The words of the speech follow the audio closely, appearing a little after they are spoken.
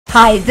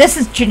Hi, this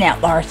is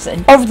Jeanette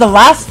Larson. Over the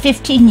last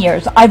 15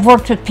 years, I've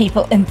worked with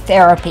people in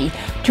therapy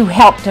to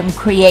help them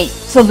create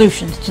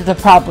solutions to the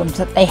problems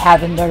that they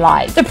have in their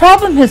lives. The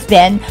problem has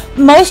been,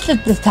 most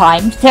of the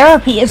time,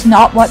 therapy is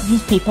not what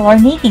these people are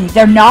needing.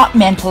 They're not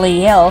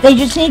mentally ill. They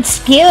just need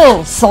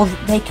skills so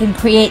that they can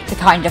create the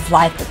kind of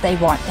life that they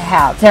want to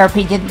have.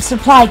 Therapy didn't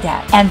supply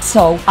that, and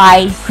so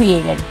I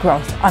created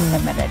Growth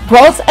Unlimited.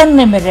 Growth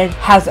Unlimited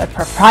has a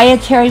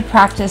proprietary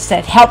practice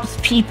that helps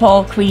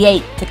people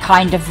create the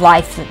kind of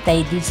life that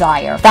they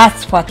desire.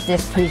 That's what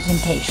this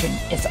presentation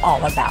is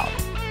all about.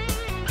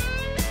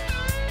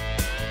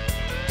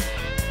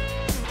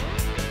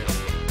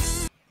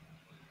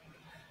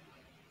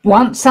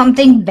 Want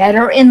something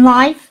better in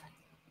life?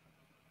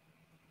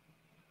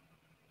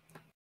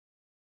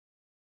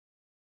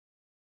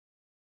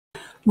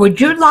 Would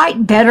you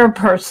like better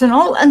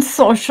personal and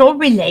social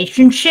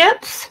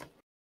relationships?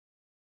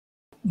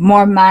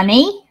 More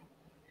money?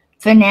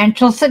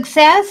 Financial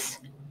success?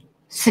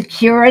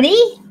 Security?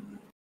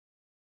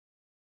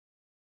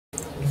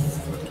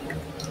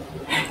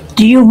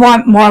 Do you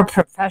want more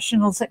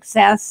professional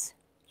success?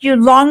 Do you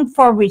long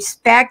for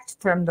respect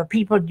from the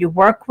people you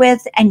work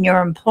with and your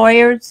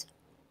employers?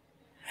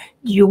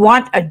 Do you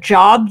want a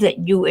job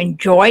that you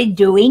enjoy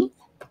doing?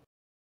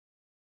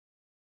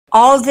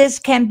 All this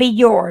can be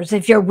yours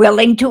if you're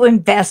willing to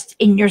invest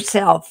in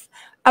yourself.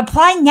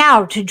 Apply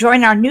now to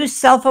join our new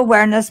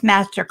Self-Awareness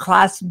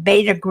Masterclass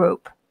Beta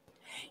Group.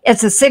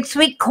 It's a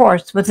 6-week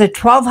course with a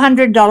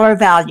 $1,200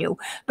 value,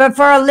 but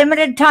for a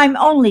limited time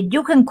only,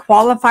 you can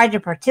qualify to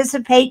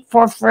participate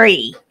for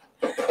free.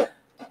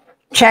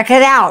 Check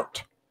it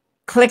out.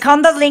 Click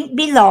on the link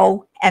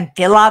below and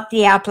fill out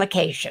the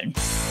application.